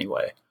is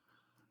anyway.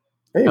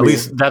 Maybe. At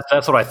least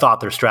that's what I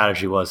thought their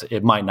strategy was.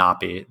 It might not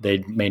be. They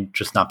may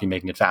just not be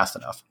making it fast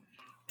enough.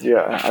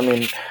 Yeah, I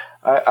mean,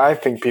 I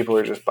think people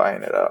are just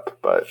buying it up,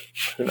 but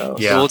who knows?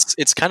 Yeah. Well,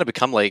 it's kind of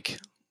become like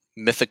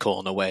mythical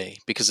in a way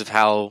because of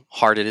how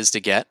hard it is to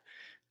get.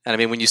 And I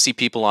mean, when you see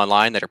people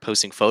online that are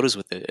posting photos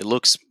with it, it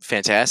looks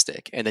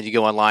fantastic. And then you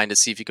go online to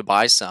see if you could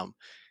buy some.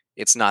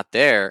 It's not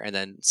there, and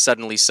then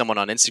suddenly someone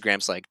on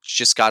Instagram's like,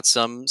 just got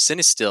some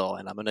Cinestill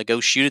and I'm gonna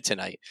go shoot it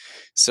tonight.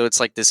 So it's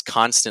like this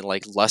constant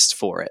like lust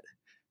for it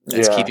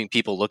that's keeping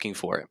people looking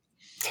for it.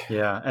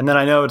 Yeah, and then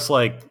I know it's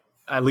like,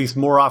 at least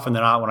more often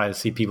than not when I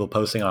see people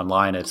posting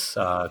online, it's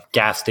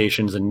gas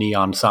stations and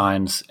neon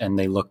signs, and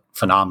they look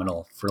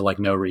phenomenal for like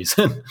no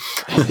reason.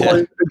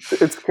 Well,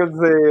 it's because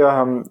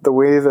the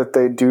way that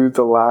they do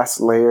the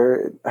last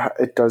layer,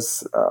 it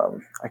does.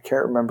 I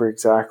can't remember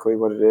exactly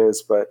what it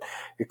is, but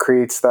it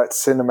creates that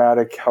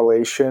cinematic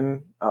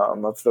halation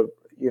of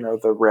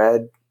the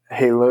red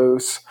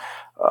halos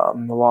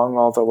along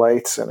all the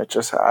lights, and it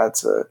just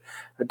adds a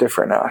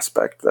different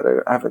aspect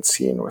that I haven't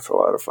seen with a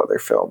lot of other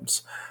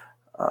films.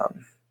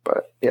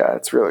 But yeah,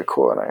 it's really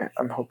cool, and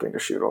I'm hoping to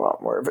shoot a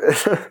lot more of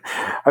it.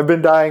 I've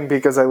been dying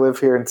because I live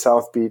here in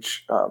South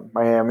Beach,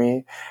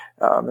 Miami,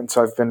 and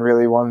so I've been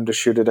really wanting to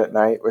shoot it at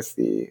night with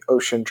the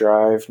Ocean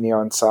Drive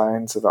neon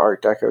signs of the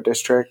Art Deco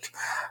district.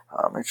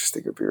 I just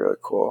think it'd be really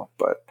cool,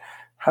 but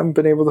haven't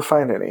been able to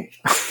find any,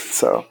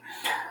 so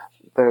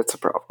that's a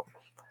problem.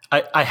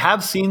 I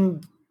have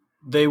seen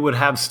they would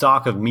have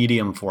stock of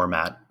medium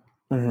format,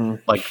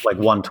 like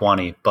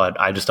 120, but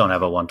I just don't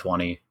have a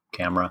 120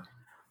 camera.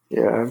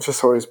 Yeah, I've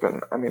just always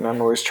been,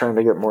 I'm always trying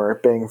to get more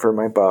bang for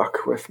my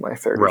buck with my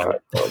 35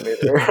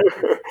 millimeter.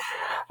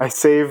 I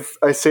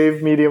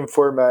save medium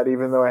format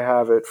even though I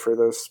have it for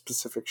those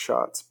specific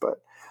shots.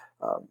 But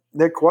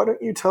Nick, why don't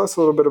you tell us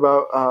a little bit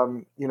about,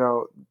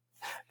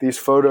 these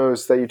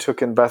photos that you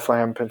took in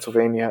Bethlehem,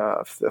 Pennsylvania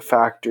of the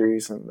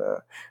factories and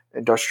the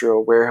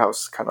industrial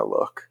warehouse kind of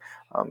look.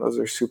 Those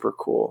are super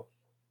cool.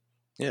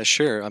 Yeah,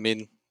 sure. I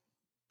mean,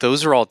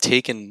 those are all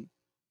taken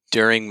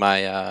during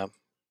my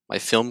my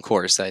film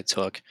course that I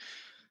took.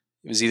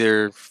 It was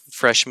either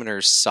freshman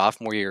or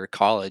sophomore year of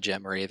college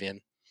at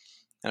Moravian.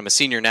 And I'm a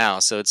senior now,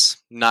 so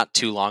it's not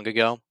too long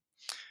ago.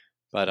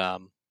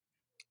 But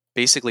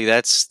basically,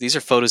 these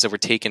are photos that were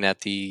taken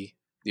at the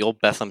old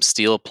Bethlehem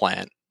Steel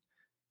plant.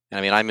 And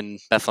I mean, I'm in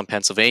Bethlehem,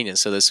 Pennsylvania,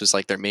 so this was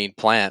like their main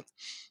plant.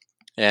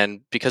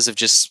 And because of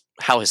just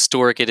how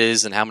historic it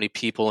is and how many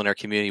people in our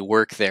community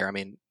work there, I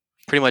mean,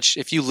 pretty much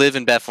if you live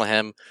in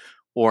Bethlehem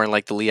or in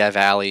like the Lehigh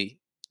Valley,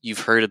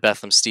 you've heard of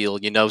Bethlehem Steel,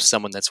 you know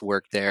someone that's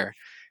worked there.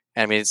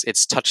 And I mean,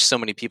 it's touched so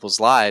many people's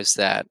lives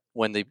that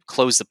when they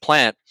closed the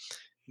plant,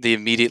 they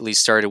immediately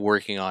started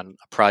working on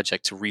a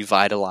project to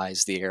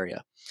revitalize the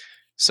area.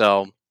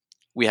 So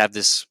we have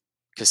this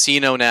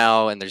casino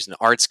now, and there's an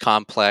arts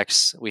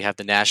complex. We have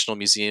the National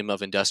Museum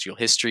of Industrial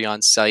History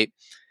on site.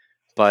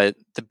 But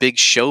the big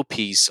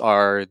showpiece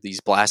are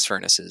these blast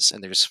furnaces,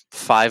 and there's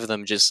 5 of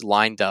them just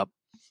lined up.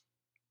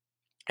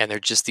 And they're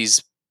just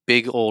these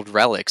big old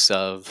relics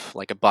of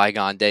like a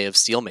bygone day of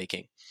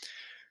steelmaking.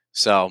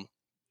 So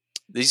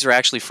these are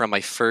actually from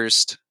I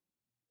think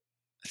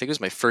it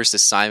was my first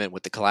assignment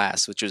with the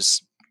class, which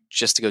was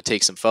just to go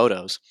take some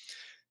photos.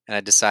 And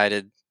I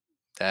decided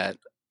that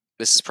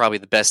this is probably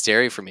the best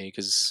area for me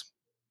because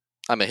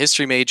I'm a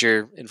history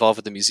major involved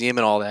with the museum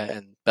and all that,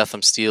 and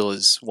Bethlehem Steel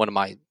is one of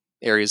my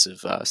areas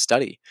of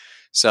study.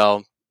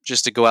 So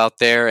just to go out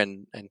there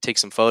and take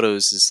some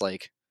photos is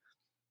like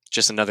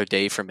just another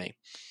day for me.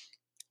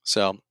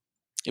 So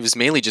it was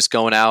mainly just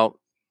going out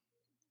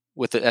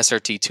with the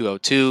SRT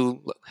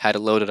 202, had it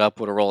loaded up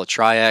with a roll of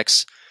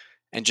Tri-X,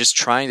 and just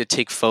trying to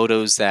take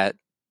photos that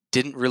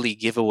didn't really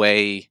give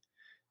away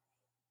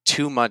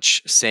too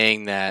much,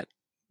 saying that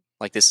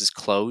like this is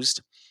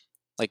closed.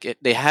 Like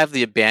they have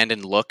the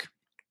abandoned look,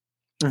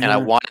 and I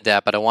wanted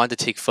that, but I wanted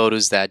to take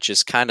photos that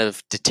just kind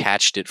of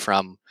detached it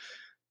from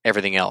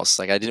everything else.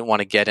 Like I didn't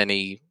want to get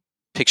any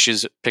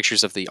pictures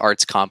of the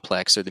arts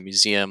complex or the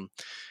museum.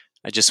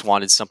 I just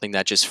wanted something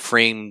that just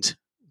framed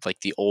like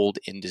the old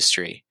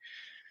industry.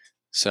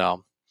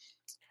 So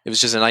it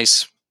was just a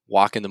nice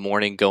walk in the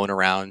morning, going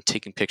around,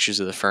 taking pictures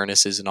of the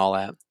furnaces and all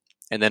that.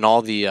 And then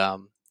all the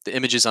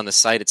images on the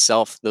site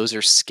itself, those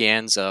are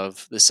scans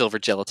of the silver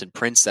gelatin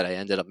prints that I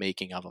ended up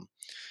making of them.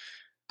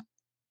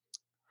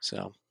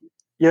 So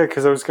yeah,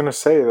 because I was going to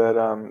say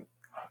that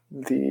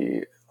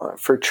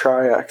for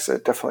Tri-X,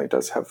 it definitely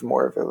does have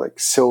more of a like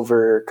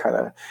silver kind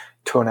of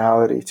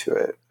tonality to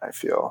it, I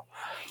feel.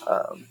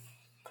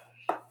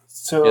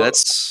 So yeah,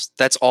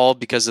 that's all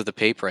because of the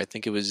paper. I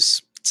think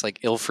it's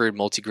like Ilford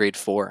Multigrade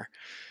 4.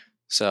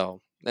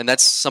 So, and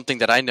that's something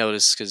that I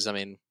noticed because I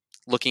mean,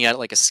 looking at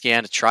like a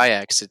scan of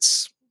Tri-X,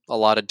 it's a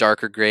lot of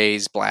darker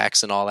grays,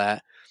 blacks, and all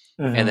that.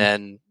 And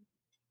then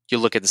you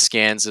look at the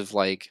scans of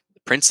like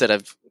prints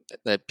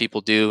that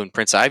people do and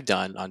prints I've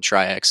done on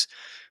Tri-X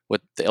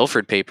with the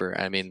Ilford paper.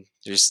 I mean,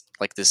 there's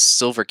like this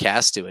silver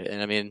cast to it,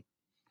 and I mean,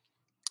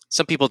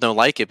 some people don't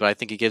like it, but I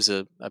think it gives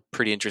a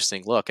pretty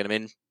interesting look. And I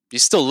mean, you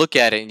still look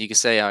at it and you can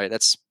say, all right,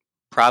 that's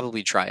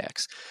probably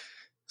Tri-X.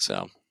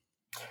 So.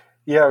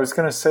 Yeah, I was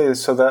going to say,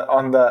 so that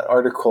on that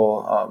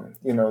article,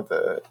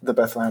 the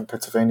Bethlehem,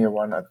 Pennsylvania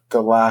one,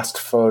 the last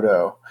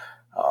photo,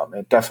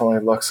 it definitely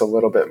looks a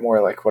little bit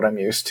more like what I'm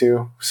used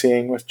to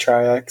seeing with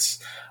Tri-X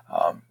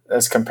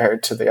as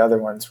compared to the other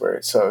ones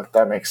so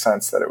that makes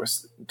sense that it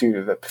was due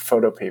to the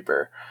photo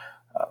paper.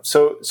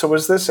 So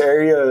was this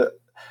area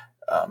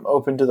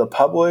open to the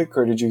public,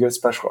 or did you get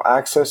special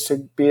access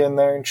to be in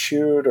there and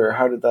shoot, or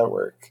how did that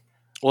work?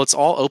 Well, it's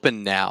all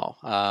open now.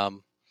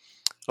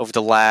 Over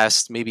the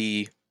last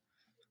maybe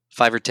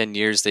 5 or 10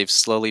 years, they've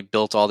slowly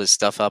built all this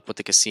stuff up with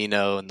the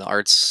casino and the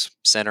arts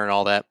center and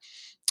all that.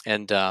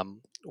 And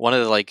one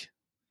of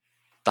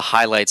the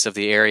highlights of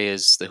the area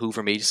is the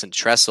Hoover Mason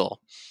Trestle,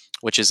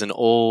 which is an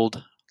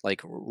old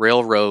like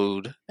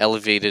railroad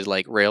elevated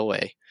like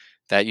railway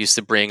that used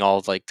to bring all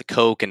of, like the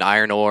coke and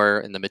iron ore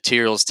and the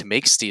materials to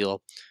make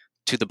steel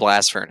to the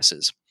blast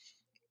furnaces.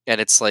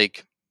 And it's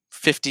like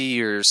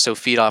 50 or so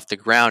feet off the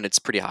ground. It's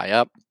pretty high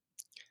up.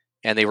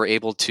 And they were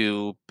able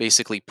to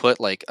basically put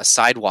like a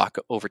sidewalk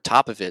over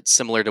top of it,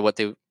 similar to what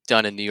they've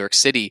done in New York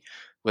City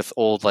with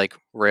old like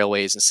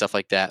railways and stuff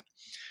like that.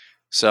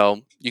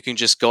 So you can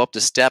just go up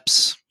the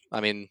steps.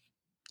 I mean,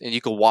 and you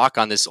can walk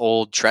on this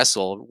old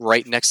trestle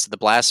right next to the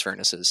blast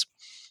furnaces.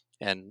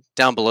 And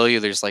down below you,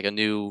 there's like a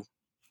new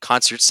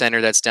concert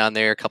center that's down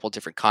there, a couple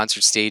different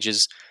concert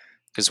stages.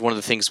 Because one of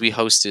the things we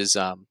host is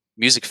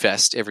Music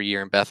Fest every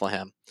year in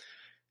Bethlehem.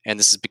 And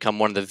this has become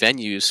one of the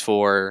venues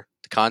for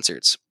the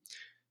concerts.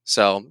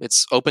 So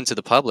it's open to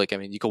the public. I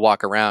mean, you can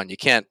walk around. You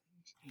can't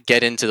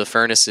get into the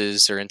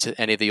furnaces or into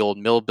any of the old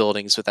mill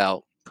buildings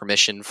without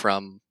permission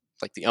from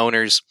like the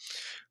owners,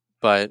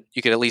 but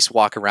you could at least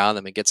walk around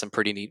them and get some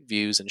pretty neat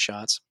views and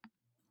shots.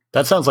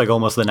 That sounds like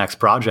almost the next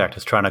project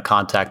is trying to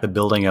contact the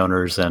building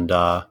owners and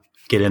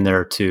get in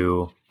there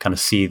to kind of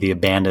see the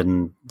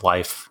abandoned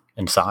life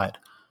inside.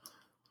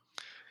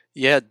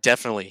 Yeah,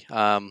 definitely.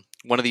 One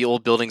of the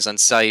old buildings on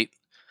site,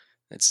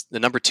 it's the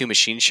number 2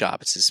 machine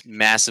shop. It's this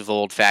massive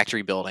old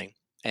factory building,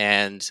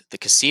 and the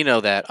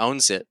casino that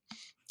owns it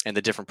and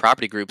the different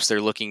property groups,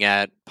 they're looking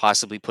at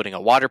possibly putting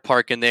a water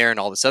park in there and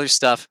all this other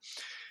stuff.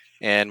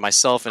 And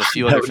myself and a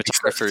few other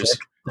photographers,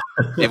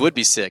 it would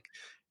be sick.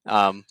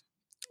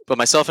 But but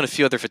myself and a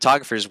few other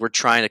photographers, we're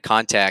trying to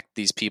contact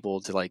these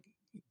people to like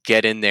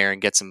get in there and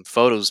get some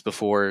photos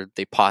before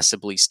they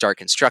possibly start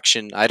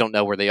construction. I don't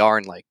know where they are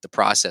in like the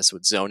process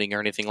with zoning or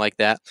anything like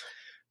that,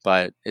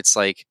 but it's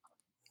like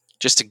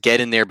just to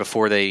get in there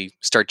before they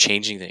start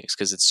changing things,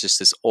 because it's just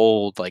this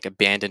old like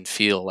abandoned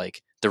feel.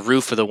 Like the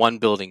roof of the one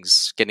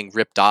building's getting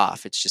ripped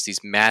off. It's just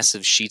these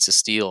massive sheets of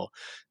steel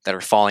that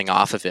are falling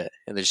off of it,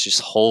 and there's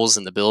just holes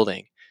in the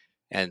building.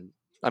 And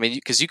I mean,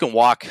 because you can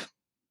walk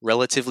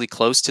relatively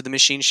close to the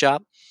machine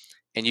shop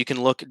and you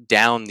can look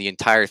down the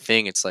entire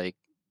thing. It's like,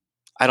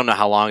 I don't know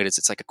how long it is.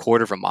 It's like a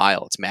quarter of a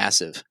mile. It's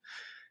massive.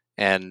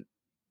 And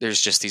there's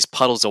just these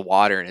puddles of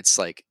water, and it's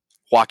like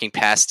walking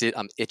past it,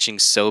 I'm itching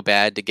so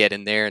bad to get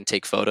in there and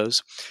take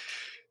photos.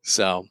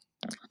 So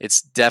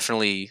it's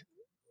definitely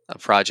a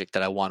project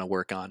that I want to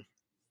work on.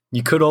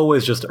 You could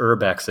always just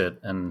urbex it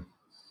and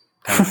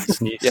kind of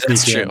sneak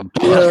that's in. true.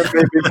 Yeah,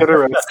 maybe get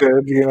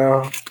arrested,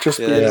 just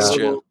Yeah, that's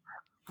true.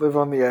 live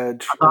on the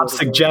edge. I'm not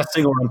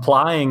suggesting or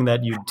implying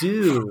that you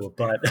do,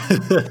 but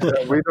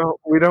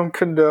we don't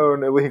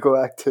condone illegal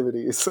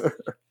activities.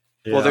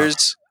 Well,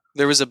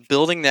 there was a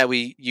building that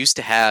we used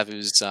to have. It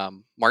was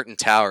Martin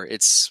Tower.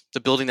 It's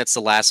the building that's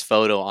the last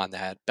photo on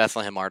that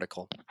Bethlehem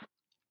article.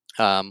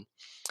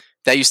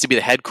 That used to be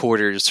the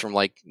headquarters from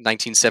like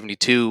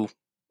 1972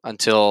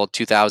 until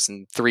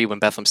 2003, when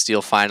Bethlehem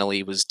Steel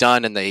finally was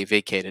done and they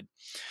vacated.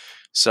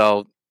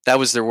 So that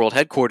was their world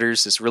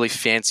headquarters, this really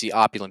fancy,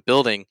 opulent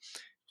building,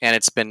 and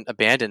it's been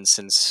abandoned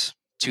since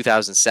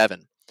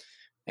 2007.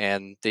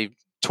 And they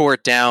tore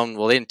it down.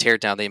 Well, they didn't tear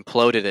it down. They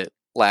imploded it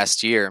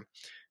last year.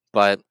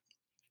 But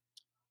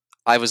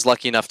I was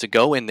lucky enough to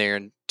go in there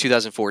in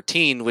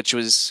 2014, which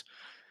was,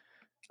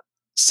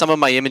 some of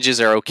my images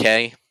are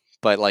okay,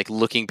 but like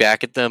looking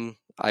back at them,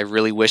 I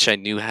really wish I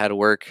knew how to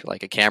work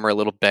like a camera a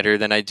little better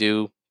than I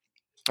do,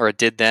 or I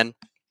did then.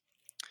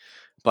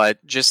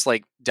 But just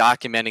like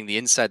documenting the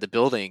inside the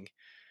building,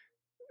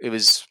 it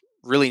was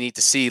really neat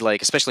to see,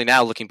 like, especially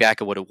now looking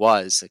back at what it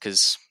was,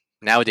 because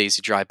nowadays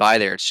you drive by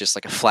there, it's just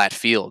like a flat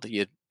field.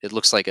 It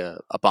looks like a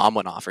bomb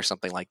went off or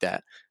something like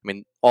that. I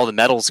mean, all the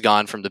metal's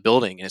gone from the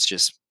building and it's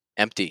just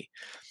empty.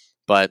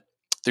 But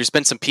there's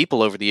been some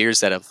people over the years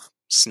that have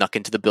snuck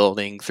into the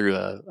building through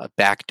a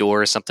back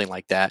door or something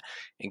like that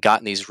and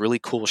gotten these really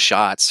cool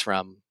shots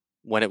from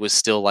when it was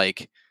still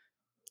like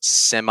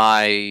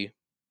semi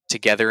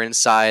together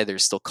inside.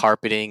 There's still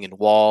carpeting and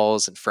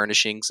walls and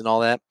furnishings and all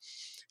that.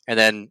 And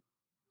then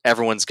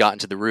everyone's gotten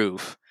to the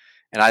roof.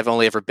 And I've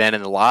only ever been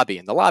in the lobby,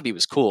 and the lobby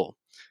was cool,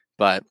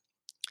 but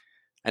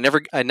I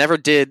never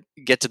did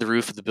get to the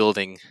roof of the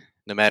building,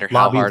 no matter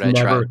how hard I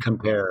tried.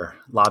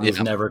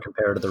 Lobbies never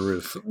compare to the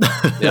roof.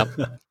 Yep.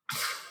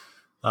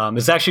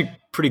 It's actually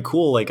pretty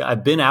cool. Like,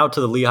 I've been out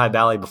to the Lehigh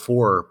Valley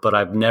before, but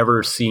I've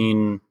never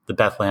seen the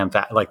Bethlehem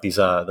like these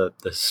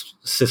the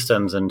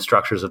systems and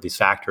structures of these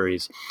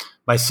factories.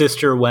 My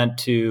sister went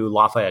to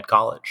Lafayette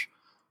College,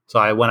 so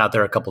I went out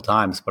there a couple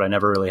times, but I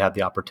never really had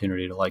the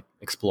opportunity to like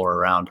explore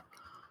around.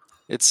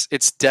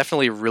 It's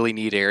definitely a really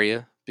neat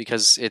area,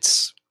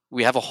 because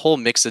we have a whole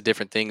mix of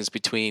different things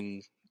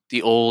between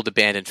the old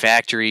abandoned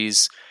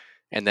factories,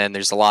 and then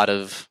there's a lot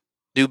of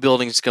new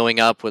buildings going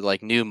up with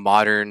like new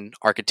modern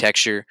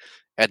architecture.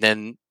 And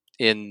then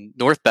in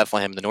North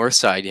Bethlehem, the north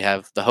side, you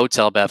have the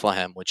Hotel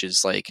Bethlehem, which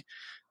is like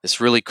this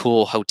really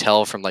cool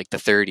hotel from like the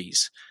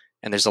 30s.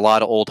 And there's a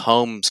lot of old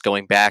homes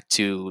going back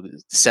to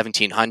the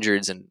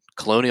 1700s and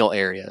colonial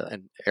era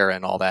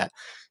and all that.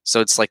 So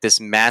it's like this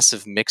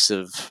massive mix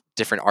of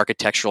different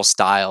architectural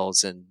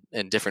styles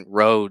and different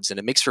roads, and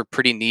it makes for a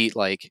pretty neat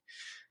like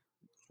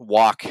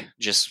walk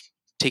just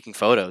taking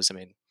photos. I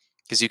mean,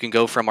 because you can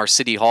go from our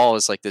city hall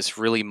as like this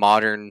really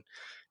modern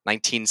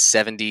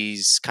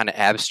 1970s kind of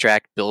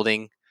abstract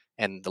building,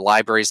 and the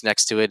library's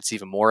next to it, it's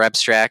even more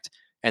abstract.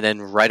 And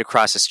then right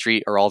across the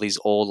street are all these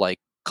old like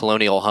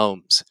colonial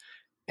homes,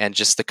 and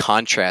just the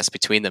contrast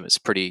between them is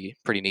pretty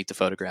neat to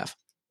photograph.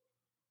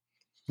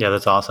 Yeah,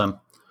 that's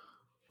awesome.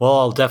 Well,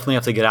 I'll definitely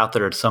have to get out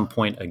there at some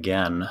point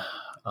again.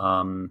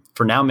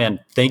 For now, man,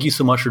 thank you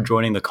so much for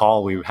joining the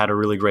call. We had a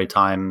really great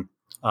time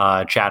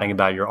chatting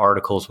about your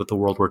articles with the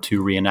World War II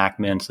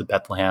reenactments, the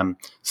Bethlehem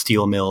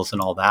steel mills, and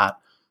all that.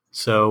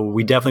 So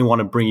we definitely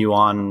want to bring you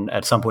on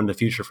at some point in the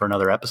future for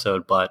another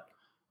episode. But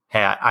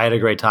hey, I had a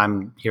great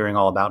time hearing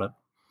all about it.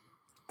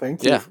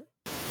 Thank you.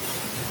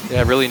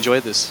 Yeah, I really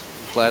enjoyed this.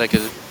 Glad I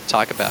could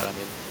talk about it. I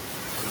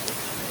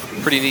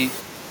mean,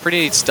 pretty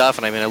neat stuff.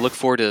 And I mean, I look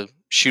forward to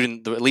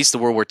shooting at least the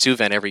World War II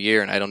event every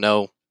year, and I don't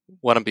know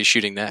what I'll be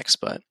shooting next,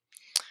 but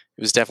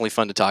it was definitely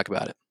fun to talk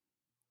about it.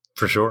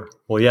 For sure.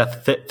 Well, yeah,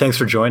 thanks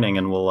for joining,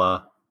 and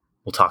we'll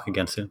talk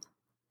again soon.